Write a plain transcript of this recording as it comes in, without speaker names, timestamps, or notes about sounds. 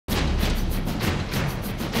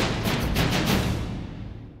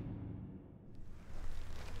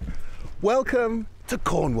Welcome to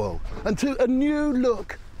Cornwall and to a new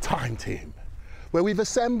look time team, where we've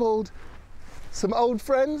assembled some old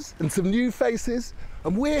friends and some new faces,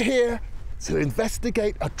 and we're here to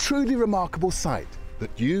investigate a truly remarkable site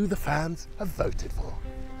that you, the fans, have voted for.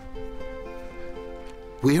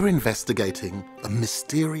 We're investigating a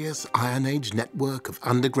mysterious Iron Age network of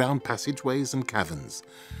underground passageways and caverns,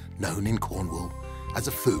 known in Cornwall as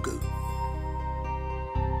a Fogou.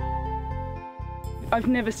 I've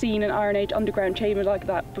never seen an Iron Age underground chamber like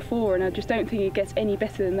that before, and I just don't think it gets any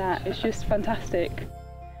better than that. It's just fantastic.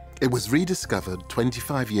 It was rediscovered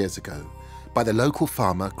 25 years ago by the local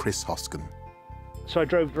farmer Chris Hoskin. So I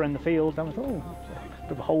drove around the field and I thought, oh,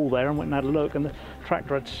 there's a hole there, and went and had a look, and the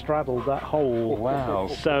tractor had straddled that hole. Wow.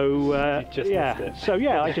 So, yeah. So,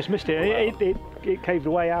 yeah, I just missed it. Wow. It caved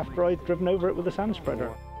away after I'd driven over it with a sand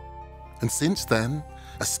spreader. And since then,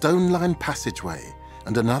 a stone-lined passageway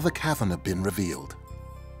and another cavern have been revealed.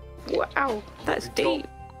 Wow, that's deep.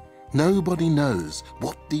 Nobody knows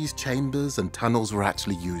what these chambers and tunnels were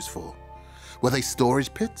actually used for. Were they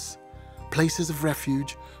storage pits, places of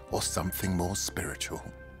refuge, or something more spiritual?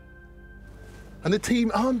 And the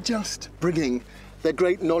team aren't just bringing their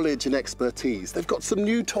great knowledge and expertise. They've got some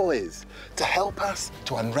new toys to help us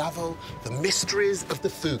to unravel the mysteries of the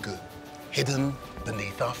Fogou hidden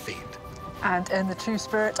beneath our feet. And in the true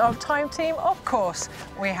spirit of Time Team, of course,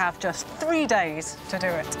 we have just 3 days to do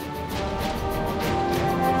it.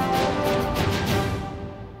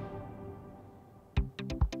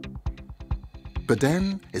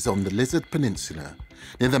 Boden is on the Lizard Peninsula,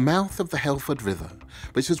 near the mouth of the Hayford River,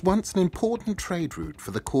 which was once an important trade route for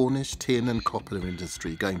the Cornish tin and copper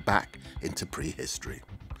industry going back into prehistory.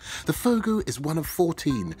 The Fogou is one of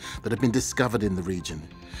 14 that have been discovered in the region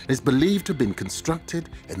and is believed to have been constructed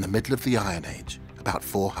in the middle of the Iron Age, about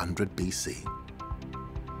 400 BC.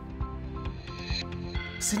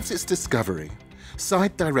 Since its discovery,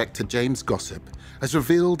 site director James Gossip has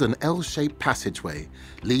revealed an L-shaped passageway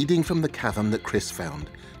leading from the cavern that Chris found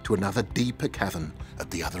to another deeper cavern at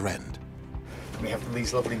the other end. We have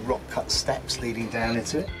these lovely rock-cut steps leading down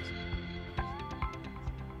into it.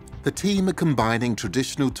 The team are combining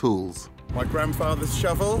traditional tools My grandfather's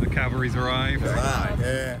shovel. The cavalry's arrived.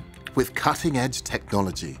 Yeah. with cutting-edge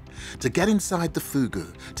technology to get inside the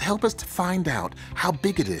Fogou to help us to find out how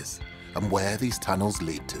big it is and where these tunnels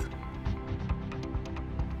lead to.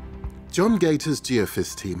 John Gator's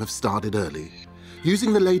Geophys team have started early,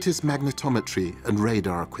 using the latest magnetometry and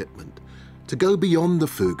radar equipment to go beyond the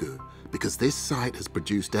Fogou, because this site has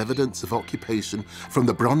produced evidence of occupation from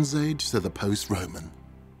the Bronze Age to the post-Roman.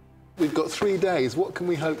 We've got 3 days. What can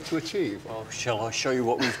we hope to achieve? Well, shall I show you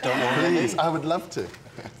what we've done already? Please, I would love to.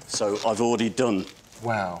 So I've already done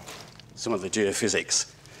Wow. some of the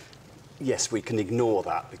geophysics. Yes, we can ignore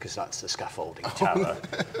that because that's the scaffolding tower.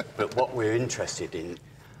 But what we're interested in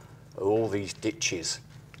are all these ditches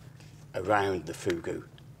around the Fogou.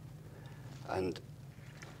 And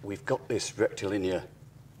we've got this rectilinear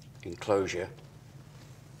enclosure.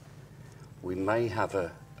 We may have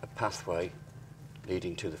a pathway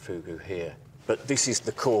leading to the Fogou here. But this is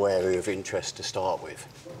the core area of interest to start with.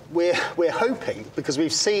 We're hoping, because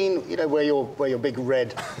we've seen, you know, where your big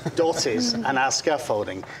red dot is and our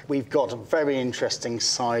scaffolding, we've got a very interesting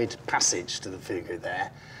side passage to the Fogou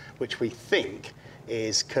there, which we think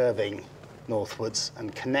is curving northwards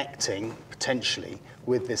and connecting, potentially,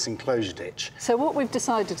 with this enclosure ditch. So what we've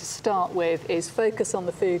decided to start with is focus on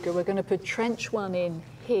the Fogou. We're going to put trench one in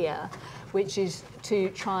here, which is to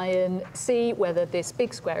try and see whether this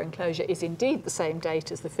big square enclosure is indeed the same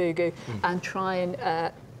date as the Fogou, and try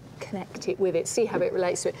and connect it with it, see how it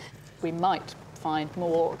relates to it. We might find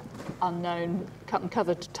more unknown cut and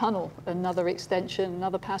covered tunnel, another extension,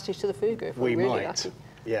 another passage to the Fogou if we're really lucky.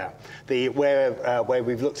 Yeah. Where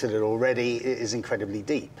we've looked at it already, it is incredibly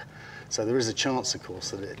deep. So there is a chance, of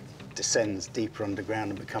course, that it descends deeper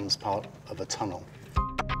underground and becomes part of a tunnel.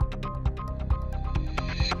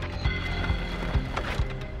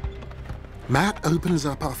 Matt opens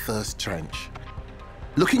up our first trench,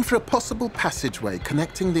 looking for a possible passageway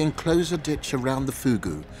connecting the enclosure ditch around the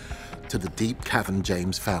Fogou to the deep cavern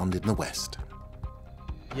James found in the west.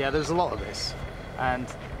 Yeah, there's a lot of this,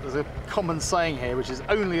 and there's a common saying here, which is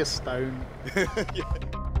only a stone.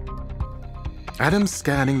 Adam's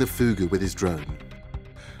scanning the Fogou with his drone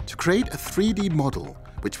to create a 3D model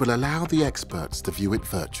which will allow the experts to view it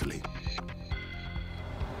virtually.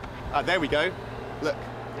 There we go. Look.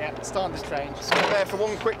 Yeah, it's starting to change. Stop there for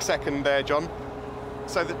 1 quick second there, John.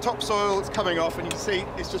 So the topsoil is coming off, and you can see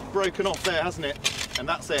it's just broken off there, hasn't it? And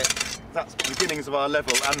that's it. That's the beginnings of our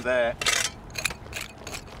level, and there.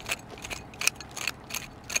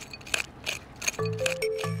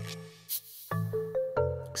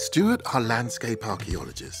 Stuart, our landscape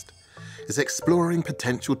archaeologist, is exploring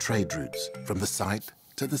potential trade routes from the site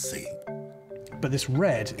to the sea. But this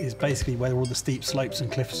red is basically where all the steep slopes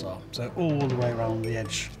and cliffs are, so all the way around the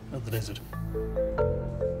edge of the Lizard.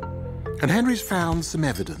 And Henry's found some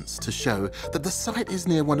evidence to show that the site is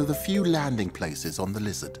near one of the few landing places on the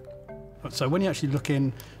Lizard. So when you actually look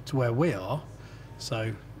in to where we are,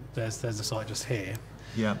 so there's the site just here,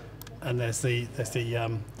 Yeah. and there's the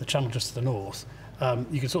channel just to the north.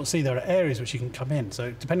 You can sort of see there are areas which you can come in.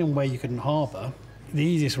 So depending on where you can harbour, the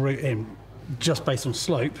easiest route in, just based on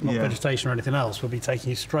slope, not vegetation or anything else, would be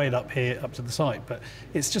taking you straight up here, up to the site. But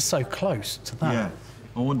it's just so close to that. Yeah.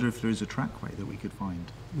 I wonder if there is a trackway that we could find.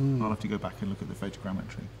 I'll have to go back and look at the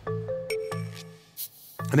photogrammetry.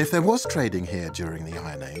 And if there was trading here during the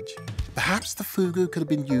Iron Age, perhaps the Fogou could have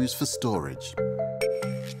been used for storage.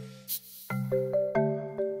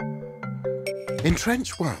 In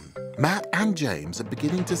Trench 1, Matt and James are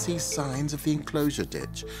beginning to see signs of the enclosure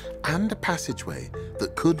ditch and a passageway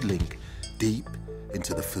that could link deep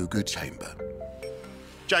into the Fogou chamber.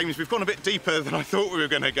 James, we've gone a bit deeper than I thought we were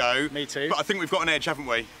going to go. Me too. But I think we've got an edge, haven't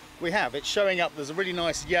we? We have. It's showing up. There's a really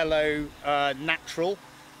nice yellow natural,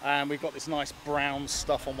 and we've got this nice brown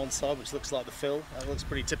stuff on one side, which looks like the fill. That looks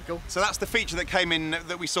pretty typical. So that's the feature that came in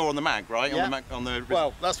that we saw on the mag, right? Yeah. On the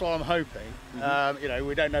Well, that's what I'm hoping. You know,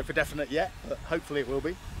 we don't know for definite yet, but hopefully it will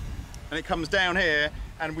be. And it comes down here,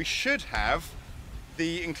 and we should have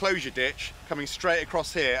the enclosure ditch coming straight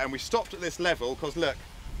across here. And we stopped at this level because look,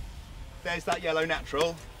 there's that yellow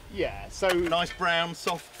natural. Yeah, so Nice brown,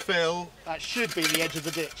 soft fill. that should be the edge of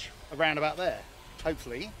the ditch, around about there,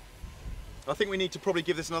 hopefully. I think we need to probably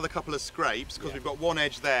give this another couple of scrapes because we've got one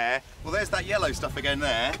edge there. Well, there's that yellow stuff again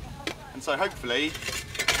there. And so hopefully,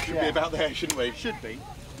 should be about there, shouldn't we? Should be.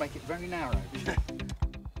 Make it very narrow.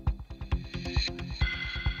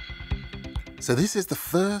 So this is the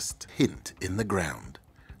first hint in the ground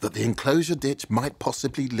that the enclosure ditch might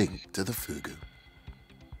possibly link to the Fogou.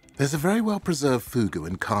 There's a very well-preserved Fogou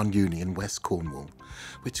in Carnuni in West Cornwall,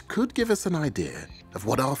 which could give us an idea of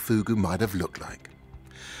what our Fogou might have looked like.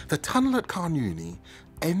 The tunnel at Carnuni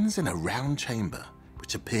ends in a round chamber,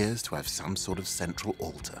 which appears to have some sort of central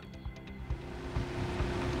altar.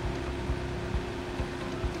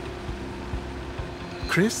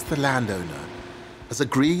 Chris, the landowner, has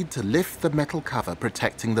agreed to lift the metal cover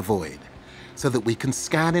protecting the void so that we can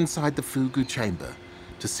scan inside the Fogou chamber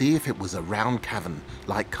to see if it was a round cavern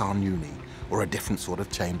like Carnuni or a different sort of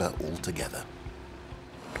chamber altogether.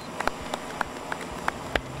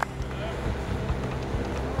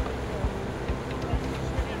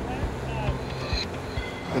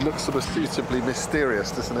 It looks sort of suitably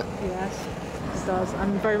mysterious, doesn't it? Yes, it does.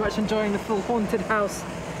 I'm very much enjoying the full haunted house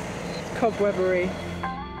cobwebbery.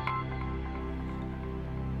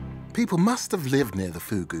 People must have lived near the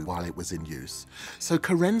Fogou while it was in use, so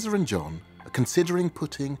Carenza and John are considering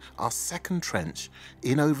putting our second trench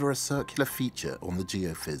in over a circular feature on the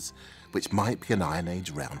geophys, which might be an Iron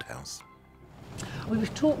Age roundhouse.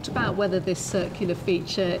 We've talked about whether this circular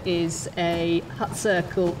feature is a hut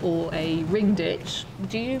circle or a ring ditch.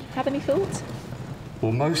 Do you have any thoughts?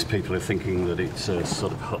 Well, most people are thinking that it's a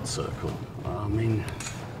sort of hut circle. I mean,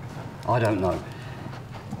 I don't know.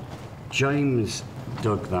 James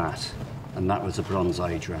dug that, and that was a Bronze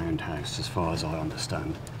Age roundhouse, as far as I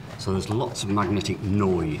understand. So there's lots of magnetic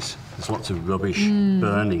noise. There's lots of rubbish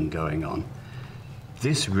burning going on.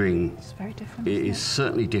 This ring It's very different. is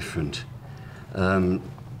certainly different.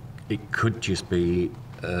 It could just be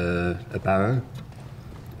a barrow.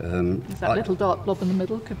 That little dark blob in the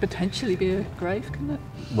middle could potentially be a grave, couldn't it?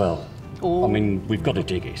 Well, Or- I mean, we've got to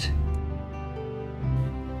dig it.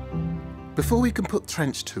 Before we can put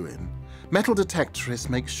trench 2 in, metal detectorists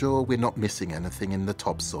make sure we're not missing anything in the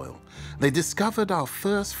topsoil. They discovered our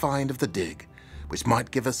first find of the dig, which might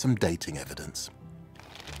give us some dating evidence.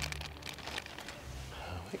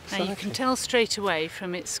 Now you can tell straight away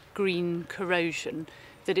from its green corrosion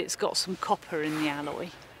that it's got some copper in the alloy.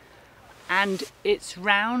 And it's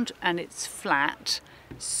round and it's flat,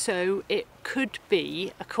 so it could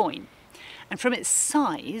be a coin. And from its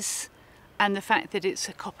size and the fact that it's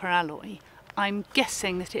a copper alloy, I'm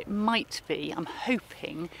guessing that it might be, I'm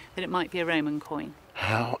hoping that it might be a Roman coin.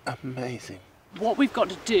 How amazing. What we've got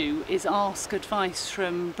to do is ask advice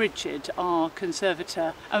from Bridget, our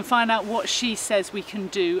conservator, and find out what she says we can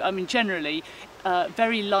do. I mean, generally,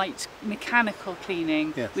 very light mechanical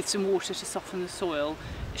cleaning with some water to soften the soil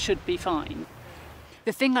should be fine.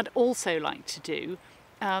 The thing I'd also like to do,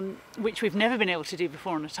 which we've never been able to do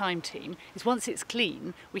before on a time team, is once it's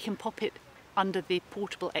clean, we can pop it under the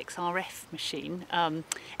portable XRF machine,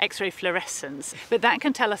 X-ray fluorescence, but that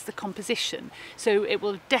can tell us the composition. So it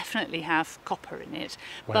will definitely have copper in it,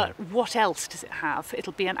 but what else does it have?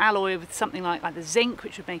 It'll be an alloy with something like either zinc,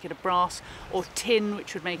 which would make it a brass, or tin,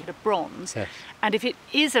 which would make it a bronze. Yes. And if it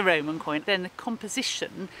is a Roman coin, then the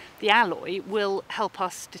composition, the alloy, will help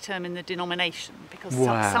us determine the denomination, because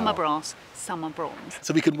some are brass, some are bronze.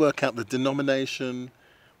 So we could work out the denomination,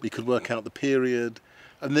 we could work out the period,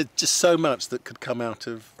 and there's just so much that could come out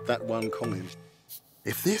of that one coin.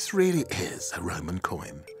 If this really is a Roman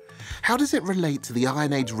coin, how does it relate to the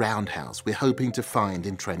Iron Age roundhouse we're hoping to find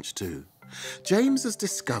in Trench 2? James has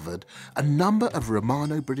discovered a number of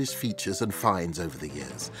Romano-British features and finds over the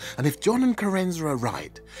years, and if John and Carenza are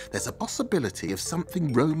right, there's a possibility of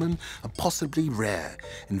something Roman and possibly rare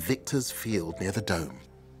in Victor's field near the Dome.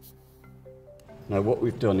 Now what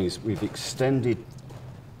we've done is we've extended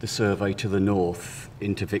the survey to the north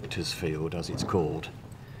into Victor's field, as it's called,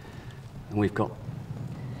 and we've got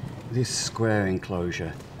this square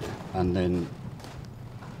enclosure and then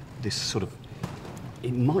this sort of,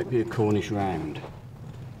 it might be a Cornish round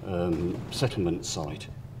settlement site,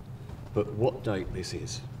 but what date this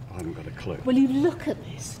is, I haven't got a clue. Well, you look at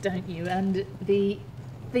this, don't you, and the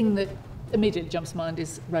thing that immediately jumps to mind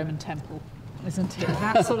is Roman temple, isn't it?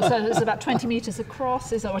 That sort of, so it's about 20 metres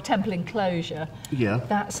across, is a temple enclosure. Yeah.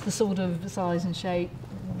 That's the sort of size and shape.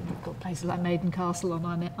 We've got places like Maiden Castle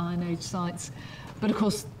on Iron Age sites, but of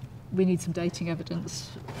course we need some dating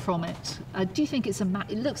evidence from it. Do you think it's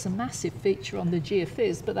it looks a massive feature on the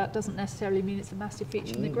geophys, but that doesn't necessarily mean it's a massive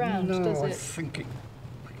feature in the ground, does it?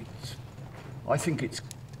 I think it's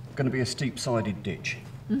going to be a steep-sided ditch.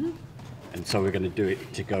 Mm-hmm. And so we're going to do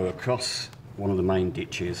it to go across one of the main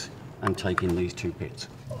ditches and take in these two pits.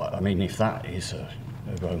 I mean, if that is a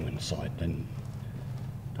Roman site, then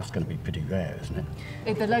that's going to be pretty rare, isn't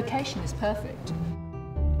it? The location is perfect.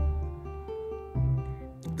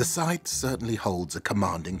 The site certainly holds a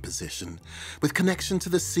commanding position, with connection to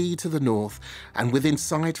the sea to the north and within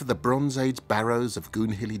sight of the Bronze Age barrows of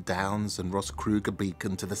Goonhilly Downs and Roscruger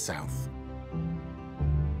Beacon to the south.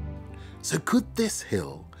 So could this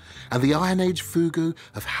hill and the Iron Age Fogou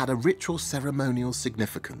have had a ritual ceremonial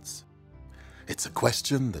significance? It's a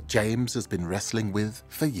question that James has been wrestling with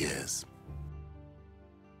for years.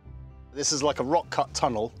 This is like a rock-cut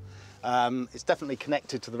tunnel. It's definitely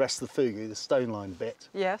connected to the rest of the Fogou, the stone line bit.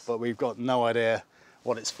 Yes. But we've got no idea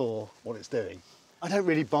what it's for, what it's doing. I don't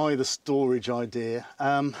really buy the storage idea,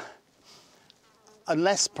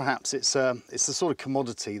 unless perhaps it's the sort of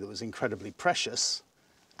commodity that was incredibly precious,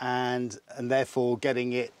 and therefore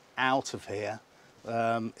getting it out of here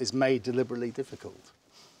is made deliberately difficult.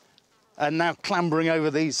 And now clambering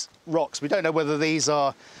over these rocks, we don't know whether these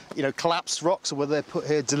are, collapsed rocks or whether they're put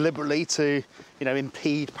here deliberately to,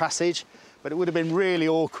 impede passage, but it would have been really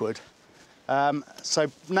awkward.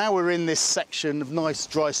 So now we're in this section of nice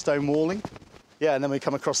dry stone walling. Yeah, and then we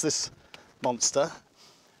come across this monster.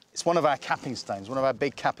 It's one of our capping stones, one of our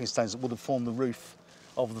big capping stones that would have formed the roof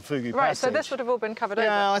of the Fogou passage. Right, so this would have all been covered over?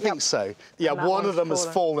 Yeah, I think so. Yeah, one of them has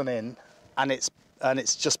fallen in, and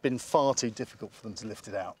it's just been far too difficult for them to lift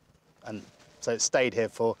it out. And so it stayed here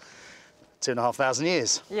for 2,500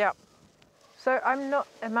 years. Yeah. So I'm not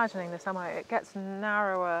imagining this, am I? It gets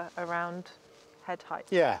narrower around head height.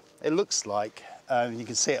 Yeah, it looks like, you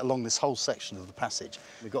can see it along this whole section of the passage.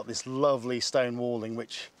 We've got this lovely stone walling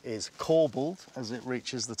which is corbelled as it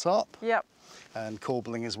reaches the top. Yep. And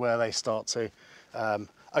corbelling is where they start to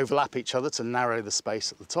overlap each other to narrow the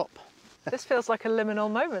space at the top. This feels like a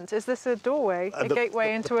liminal moment. Is this a doorway, a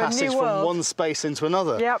gateway into a new world? Passage from one space into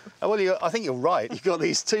another. Yep. Well, I think you're right. You've got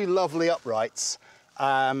these two lovely uprights,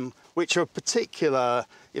 which are particularly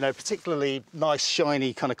nice,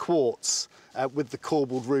 shiny kind of quartz with the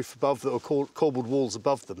corbelled roof above them, or corbelled walls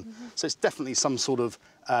above them. Mm-hmm. So it's definitely some sort of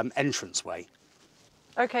entranceway.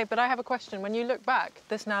 OK, but I have a question. When you look back,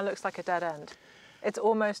 this now looks like a dead end. It's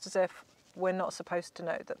almost as if we're not supposed to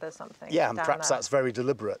know that there's something. Yeah, and perhaps that's very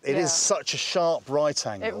deliberate. It is such a sharp right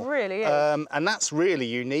angle. It really is. And that's really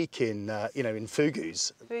unique in, in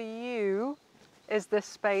Fogous. For you, is this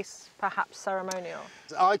space perhaps ceremonial?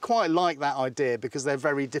 I quite like that idea because they're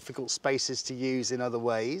very difficult spaces to use in other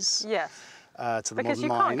ways. Yes. To the because modern you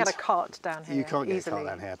mind. can't get a cart down here. You can't get easily. a cart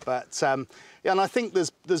down here. But yeah, and I think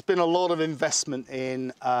there's been a lot of investment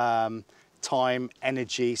in time,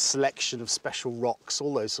 energy, selection of special rocks,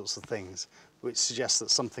 all those sorts of things, which suggests that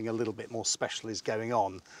something a little bit more special is going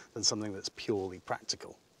on than something that's purely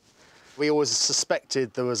practical. We always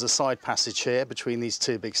suspected there was a side passage here between these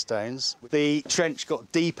two big stones. The trench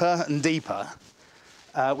got deeper and deeper.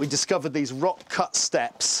 We discovered these rock-cut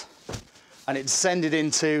steps, and it descended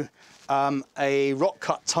into a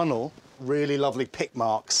rock-cut tunnel, really lovely pick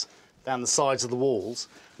marks down the sides of the walls,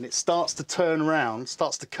 and it starts to turn around,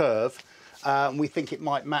 starts to curve, and we think it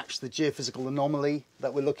might match the geophysical anomaly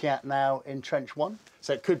that we're looking at now in Trench 1.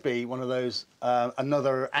 So it could be one of those,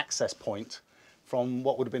 another access point from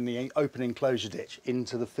what would have been the open enclosure ditch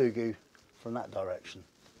into the Fogou from that direction.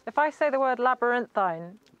 If I say the word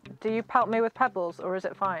labyrinthine, do you pelt me with pebbles or is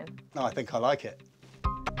it fine? No, I think I like it.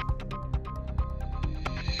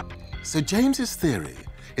 So James's theory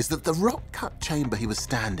is that the rock-cut chamber he was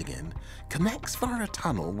standing in connects via a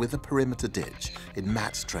tunnel with a perimeter ditch in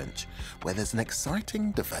Matt's trench, where there's an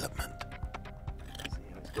exciting development.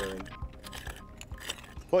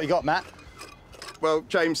 What you got, Matt? Well,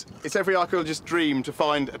 James, it's every archaeologist's dream to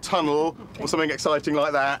find a tunnel or something exciting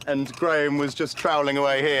like that, and Graham was just troweling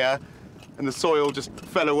away here, and the soil just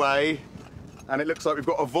fell away, and it looks like we've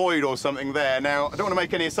got a void or something there. Now, I don't want to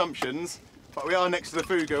make any assumptions, but we are next to the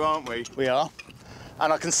Fogou, aren't we? We are.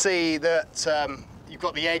 And I can see that you've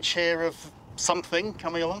got the edge here of something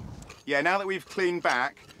coming along. Yeah, now that we've cleaned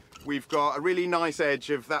back, we've got a really nice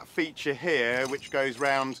edge of that feature here, which goes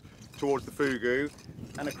round towards the Fogou.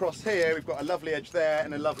 And across here, we've got a lovely edge there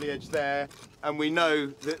and a lovely edge there. And we know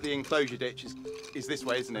that the enclosure ditch is this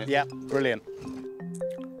way, isn't it? Yeah, brilliant.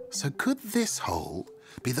 So could this hole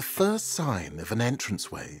be the first sign of an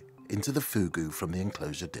entranceway into the Fogou from the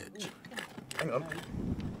enclosure ditch? Hang on.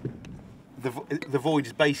 The void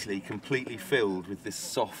is basically completely filled with this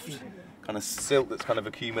soft kind of silt that's kind of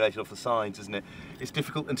accumulated off the sides, isn't it? It's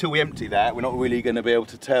difficult, until we empty that, we're not really going to be able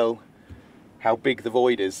to tell how big the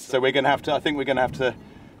void is. So we're going to have to, I think we're going to have to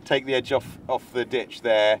take the edge off the ditch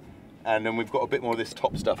there, and then we've got a bit more of this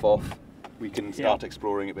top stuff off. We can start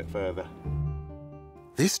exploring a bit further.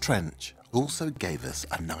 This trench also gave us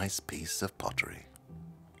a nice piece of pottery.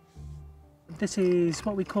 This is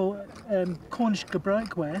what we call Cornish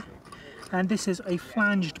gebruikware, and this is a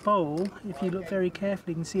flanged bowl. If you look very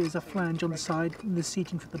carefully, you can see there's a flange on the side and the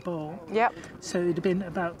seating for the bowl. Yep. So it had been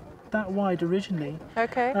about that wide originally.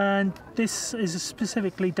 Okay. And this is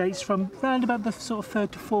specifically dates from around about the sort of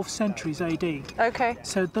 3rd to 4th centuries AD. Okay.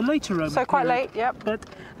 So the later Roman So quite period, late, yep.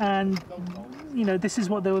 And you know, this is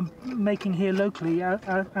what they were making here locally out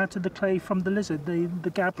of the clay from the lizard,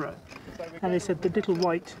 the gabbro. And they said the little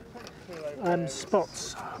white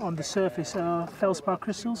spots on the surface are feldspar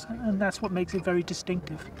crystals, and that's what makes it very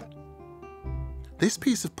distinctive. This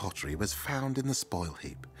piece of pottery was found in the spoil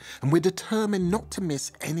heap, and we're determined not to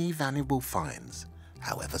miss any valuable finds,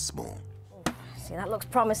 however small. See, that looks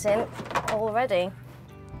promising already.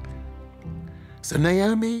 So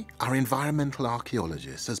Naomi, our environmental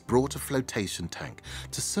archaeologist, has brought a flotation tank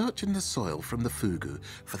to search in the soil from the Fogou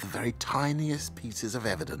for the very tiniest pieces of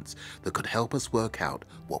evidence that could help us work out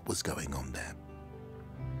what was going on there.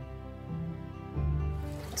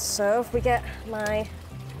 So if we get my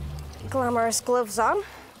glamorous gloves on.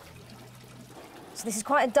 So this is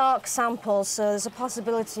quite a dark sample, so there's a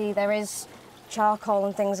possibility there is charcoal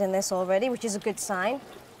and things in this already, which is a good sign.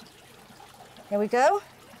 Here we go.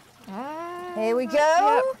 Here we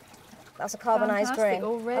go. Yep. That's a carbonised grain.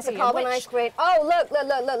 Already. That's a carbonised grain. Oh,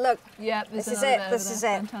 look. Yeah, this is it. This is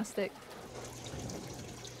it. Fantastic.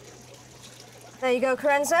 There you go,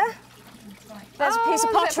 Carenza. There's a piece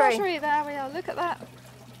of pottery. There we are. Look at that.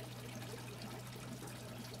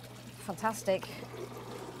 Fantastic.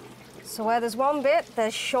 So where there's one bit,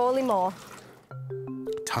 there's surely more.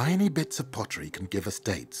 Tiny bits of pottery can give us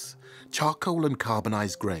dates. Charcoal and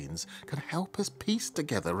carbonised grains can help us piece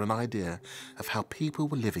together an idea of how people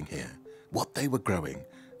were living here, what they were growing,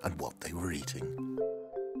 and what they were eating.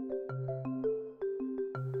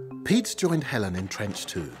 Pete's joined Helen in Trench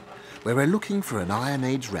 2, where we're looking for an Iron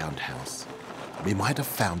Age roundhouse. We might have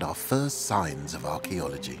found our first signs of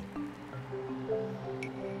archaeology.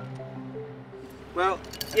 Well,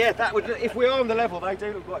 yeah, that would. If we are on the level, they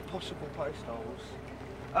do look like possible post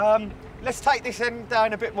holes. Let's take this end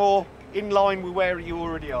down a bit more in line with where you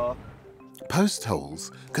already are. Post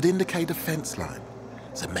holes could indicate a fence line,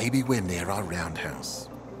 so maybe we're near our roundhouse.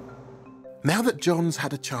 Now that John's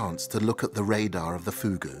had a chance to look at the radar of the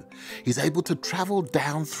Fogou, he's able to travel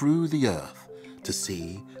down through the earth to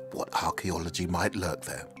see what archaeology might lurk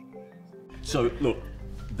there. So, look,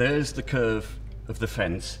 there's the curve of the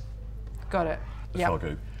fence. Got it. The Yep.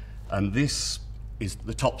 Fogou. And this is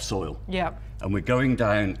the topsoil. Yep. And we're going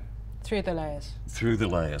down Through the layers. through the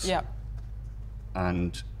layers. Yep.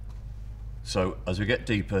 And so as we get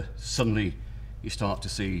deeper, suddenly you start to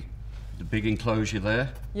see the big enclosure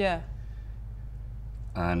there. Yeah.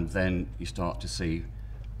 And then you start to see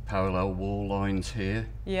parallel wall lines here.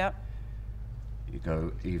 Yep. You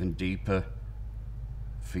go even deeper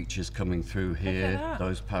features coming through here,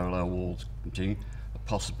 those parallel walls continue, a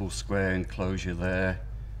possible square enclosure there,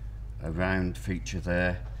 a round feature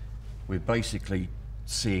there. We're basically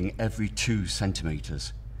seeing every 2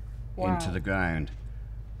 centimetres into the ground.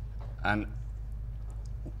 And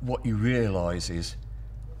what you realise is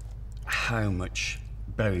how much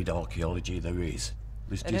buried archaeology there is.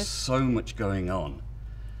 There's just so much going on,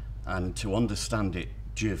 and to understand it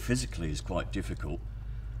geophysically is quite difficult.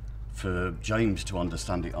 For James to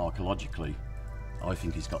understand it archaeologically, I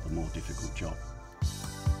think he's got the more difficult job.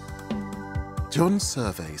 John's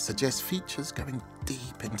survey suggests features going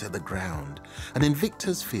deep into the ground, and in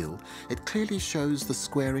Victor's field, it clearly shows the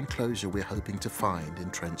square enclosure we're hoping to find in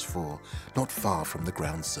Trench 4, not far from the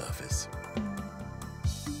ground surface.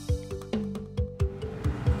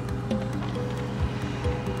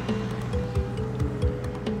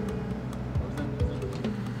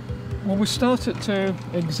 Well, we started to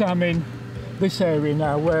examine this area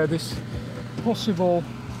now, where this possible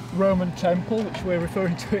Roman temple, which we're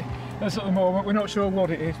referring to it as at the moment, we're not sure what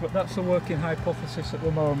it is, but that's the working hypothesis at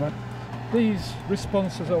the moment. These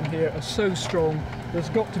responses on here are so strong, there's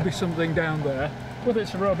got to be something down there. Whether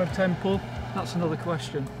it's a Roman temple, that's another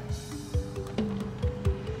question.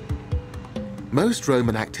 Most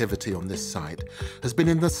Roman activity on this site has been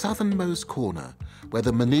in the southernmost corner, where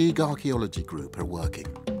the Meneage Archaeology Group are working.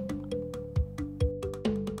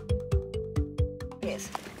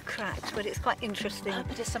 Cracked, but it's quite interesting. Oh,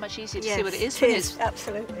 but it's so much easier to Yes, see what it is. it is,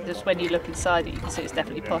 absolutely. Just when you look inside it, you can see it's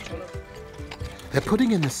definitely pottery. They're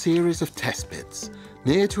putting in a series of test pits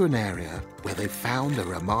near to an area where they found a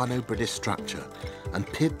Romano-British structure and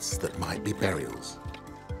pits that might be burials.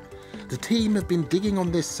 The team have been digging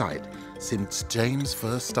on this site since James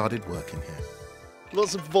first started working here.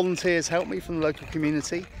 Lots of volunteers helped me from the local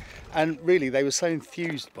community, and really they were so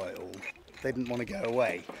enthused by it all, they didn't want to go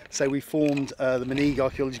away. So we formed the Meneage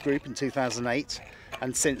Archaeology Group in 2008,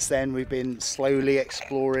 and since then we've been slowly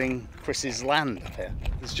exploring Chris's land up here.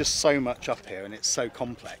 There's just so much up here and it's so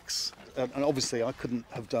complex. And obviously I couldn't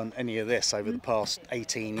have done any of this over the past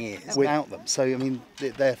 18 years without them. So I mean,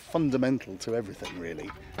 they're fundamental to everything really.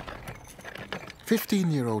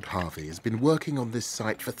 15-year-old Harvey has been working on this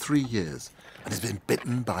site for 3 years and has been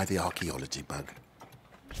bitten by the archaeology bug.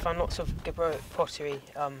 I found lots of Gabbro pottery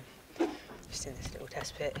just in this little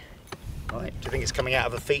test pit. Right. Do you think it's coming out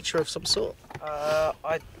of a feature of some sort?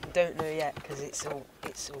 I don't know yet because it's all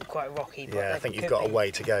quite rocky. But yeah, I think you've got a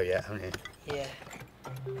way to go yet, haven't you? Yeah.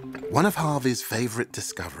 One of Harvey's favourite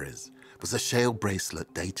discoveries was a shale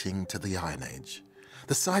bracelet dating to the Iron Age.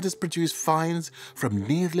 The site has produced finds from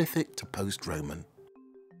Neolithic to post-Roman.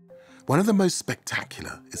 One of the most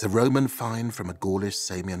spectacular is a Roman find from a Gaulish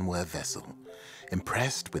Samian-ware vessel,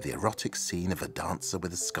 impressed with the erotic scene of a dancer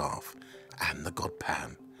with a scarf and the god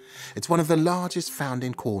Pan. It's one of the largest found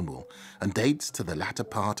in Cornwall and dates to the latter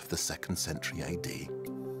part of the 2nd century AD.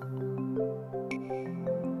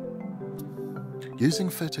 Using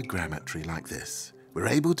photogrammetry like this, we're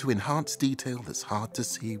able to enhance detail that's hard to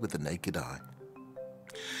see with the naked eye.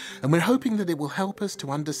 And we're hoping that it will help us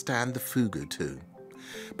to understand the Fogou too.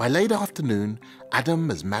 By late afternoon, Adam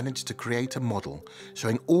has managed to create a model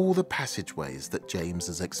showing all the passageways that James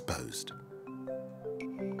has exposed.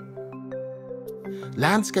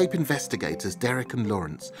 Landscape investigators Derek and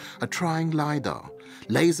Lawrence are trying LiDAR,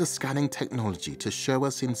 laser scanning technology, to show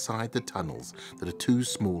us inside the tunnels that are too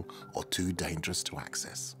small or too dangerous to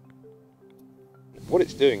access. What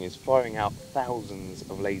it's doing is firing out thousands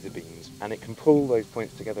of laser beams, and it can pull those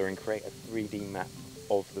points together and create a 3D map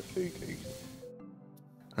of the Fogou.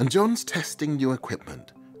 And John's testing new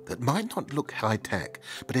equipment that might not look high-tech,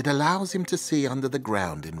 but it allows him to see under the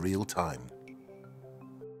ground in real time.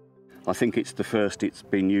 I think it's the first it's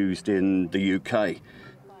been used in the UK.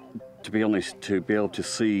 To be honest, to be able to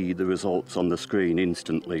see the results on the screen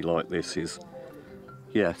instantly like this is,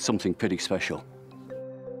 yeah, something pretty special.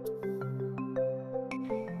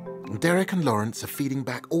 Derek and Lawrence are feeding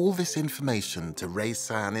back all this information to Ray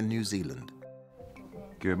San in New Zealand.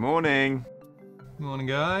 Good morning. Morning,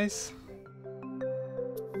 guys.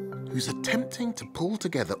 Who's attempting to pull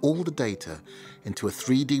together all the data into a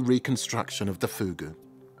 3D reconstruction of the Fogou.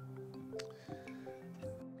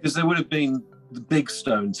 Because there would have been the big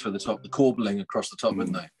stones for the top, the corbelling across the top,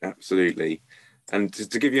 wouldn't they? Absolutely. And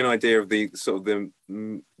to give you an idea of the sort of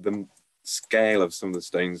the scale of some of the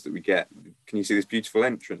stones that we get, can you see this beautiful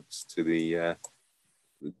entrance to the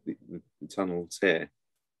tunnels here?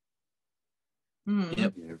 Mm.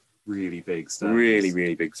 Yep. Yeah, really big stones.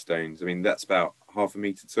 Really big stones. I mean, that's about 1/2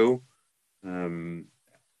 metre tall.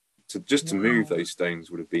 So just to move those stones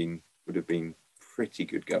would have been pretty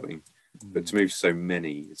good going. But to move so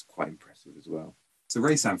many is quite impressive as well. So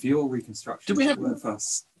Ray Sam, for your reconstruction, do we have worth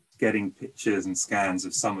us getting pictures and scans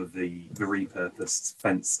of some of the repurposed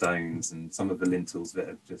fence stones and some of the lintels that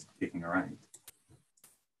are just kicking around?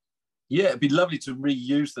 Yeah, it'd be lovely to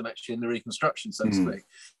reuse them actually in the reconstruction, so to speak.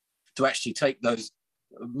 To actually take those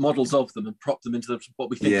models of them and prop them into what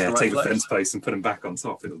we think is the right take place. the fence posts and put them back on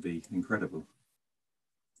top. It'll be incredible.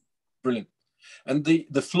 Brilliant. And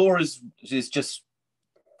the floor is just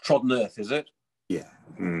trodden earth, is it? Yeah.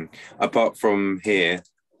 Apart from here,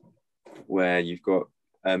 where you've got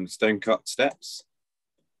stone cut steps.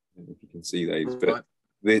 I don't know if you can see those, but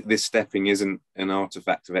this stepping isn't an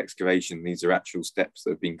artifact of excavation. These are actual steps that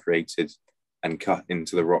have been created and cut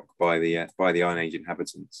into the rock by the Iron Age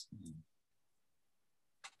inhabitants.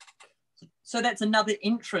 So that's another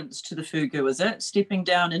entrance to the Fogou, is it? Stepping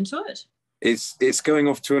down into it? It's going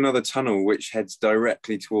off to another tunnel which heads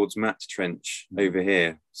directly towards Matt's trench over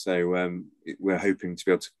here. So we're hoping to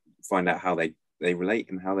be able to find out how they relate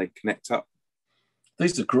and how they connect up.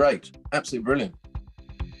 These are great, absolutely brilliant.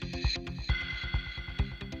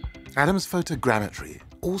 Adam's photogrammetry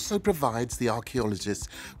also provides the archaeologists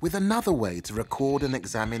with another way to record and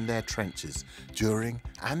examine their trenches during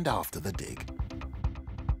and after the dig.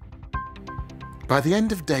 By the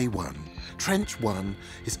end of day one, Trench 1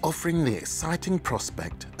 is offering the exciting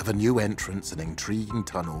prospect of a new entrance and intriguing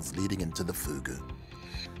tunnels leading into the Fogou.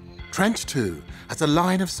 Trench 2 has a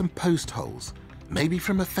line of some post holes, maybe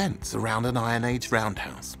from a fence around an Iron Age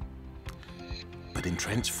roundhouse. But in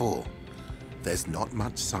Trench 4, there's not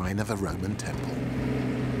much sign of a Roman temple.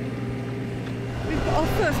 We've got our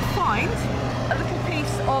first find, a little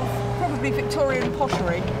piece of probably Victorian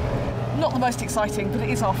pottery. Not the most exciting, but it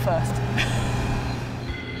is our first.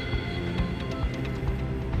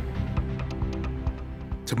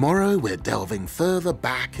 Tomorrow we're delving further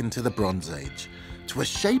back into the Bronze Age, to a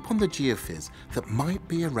shape on the geophys that might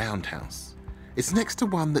be a roundhouse. It's next to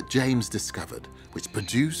one that James discovered, which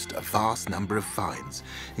produced a vast number of finds,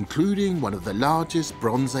 including one of the largest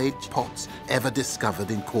Bronze Age pots ever discovered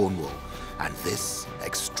in Cornwall, and this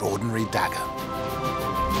extraordinary dagger.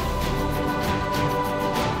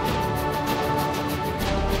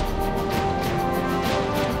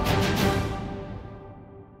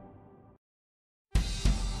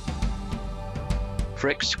 For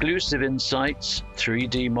exclusive insights,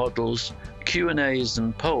 3D models, Q&As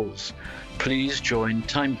and polls, please join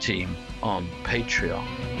Time Team on Patreon.